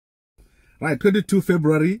Right, 22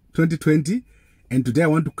 February 2020, and today I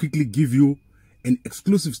want to quickly give you an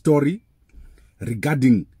exclusive story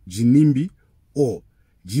regarding Ginimbi or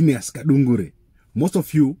Genius Kadungure. Most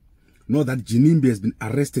of you know that Ginimbi has been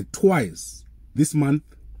arrested twice this month,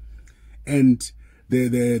 and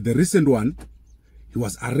the recent one, he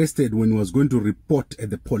was arrested when he was going to report at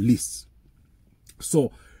the police.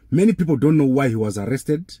 So many people don't know why he was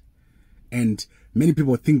arrested, and many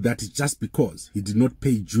people think that it's just because he did not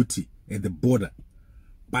pay duty at the border.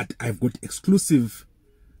 But I've got exclusive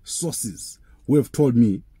sources who have told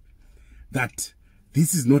me that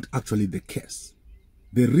this is not actually the case.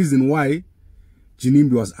 The reason why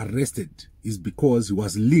Ginimbi was arrested is because he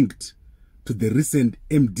was linked to the recent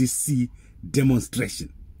MDC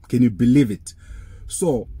demonstration. Can you believe it?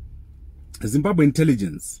 So Zimbabwe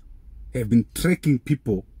intelligence have been tracking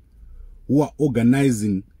people who are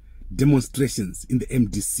organizing demonstrations in the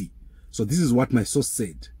MDC. So this is what my source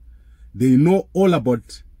said. They know all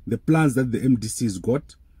about the plans that the MDC has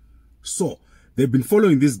got. So they've been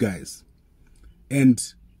following these guys. And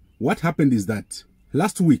what happened is that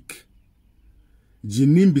last week,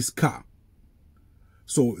 Ginimbi's car,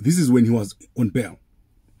 so this is when he was on bail,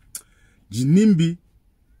 Ginimbi's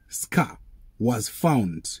car was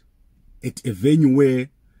found at a venue where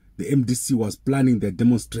the MDC was planning their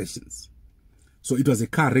demonstrations. So it was a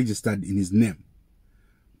car registered in his name.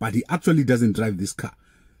 But he actually doesn't drive this car.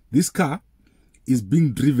 This car is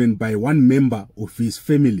being driven by one member of his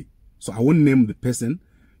family. So I won't name the person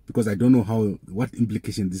because I don't know what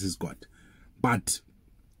implication this has got. But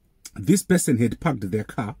this person had parked their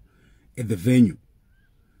car at the venue.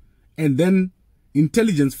 And then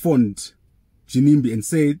intelligence phoned Ginimbi and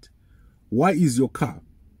said, why is your car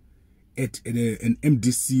at an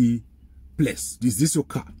MDC place? Is this your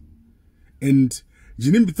car? And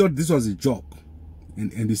Ginimbi thought this was a joke.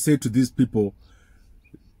 And he said to these people,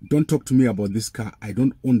 don't talk to me about this car. I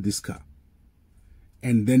don't own this car.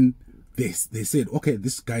 And then they said, okay,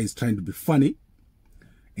 this guy is trying to be funny.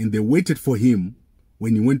 And they waited for him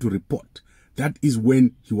when he went to report. That is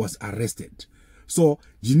when he was arrested. So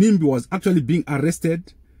Ginimbi was actually being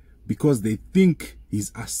arrested because they think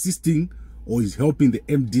he's assisting or he's helping the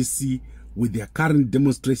MDC with their current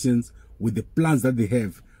demonstrations, with the plans that they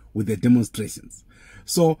have with their demonstrations.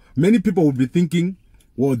 So many people will be thinking,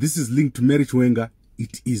 well, this is linked to Mary Chiwenga.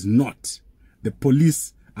 It is not. The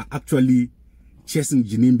police are actually chasing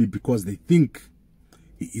Ginimbi because they think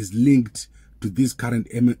he is linked to this current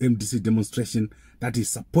MDC demonstration that is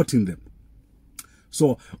supporting them.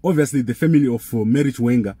 So obviously the family of Mary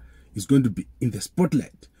Chiwenga is going to be in the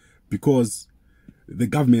spotlight because the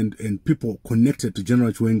government and people connected to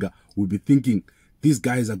General Chiwenga will be thinking these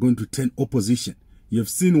guys are going to turn opposition. You have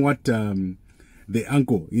seen what the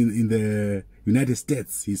uncle in the United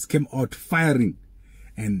States, he's came out firing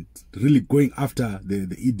and really going after the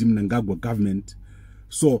Idi Mnangagwa government.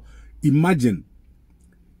 So imagine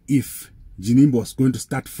if Ginimbi was going to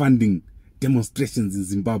start funding demonstrations in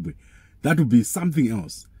Zimbabwe. That would be something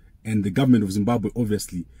else. And the government of Zimbabwe,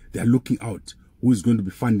 obviously, they are looking out who is going to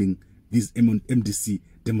be funding these MDC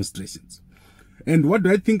demonstrations. And what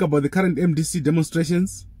do I think about the current MDC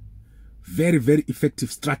demonstrations? Very, very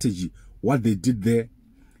effective strategy. What they did there,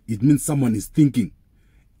 it means someone is thinking.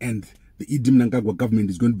 And the Idi Mnangagwa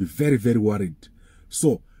government is going to be very, very worried.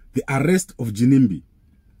 So the arrest of Ginimbi,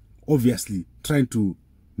 obviously trying to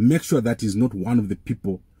make sure that he's not one of the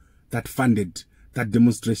people that funded that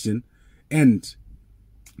demonstration, and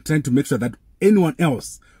trying to make sure that anyone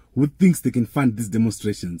else who thinks they can fund these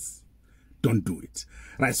demonstrations don't do it.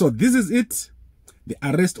 Right, so this is it. The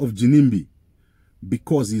arrest of Ginimbi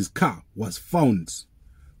because his car was found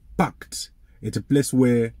parked at a place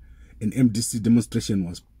where an MDC demonstration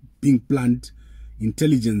was being planned.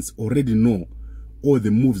 Intelligence already know all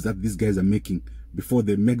the moves that these guys are making before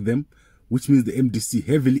they make them, which means the MDC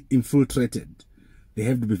heavily infiltrated. They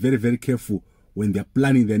have to be very, very careful when they're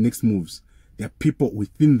planning their next moves. There are people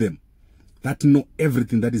within them that know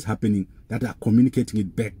everything that is happening, that are communicating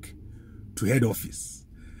it back to head office.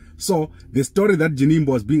 So the story that Ginimbi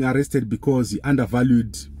was being arrested because he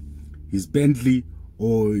undervalued his Bentley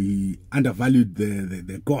or he undervalued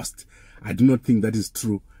the Ghost, I do not think that is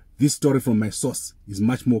true. This story from my source is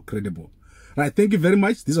much more credible. Right, thank you very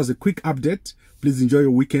much. This was a quick update. Please enjoy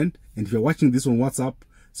your weekend. And if you're watching this on WhatsApp,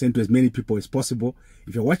 send to as many people as possible.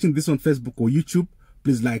 If you're watching this on Facebook or YouTube,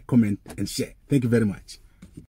 please like, comment, and share. Thank you very much.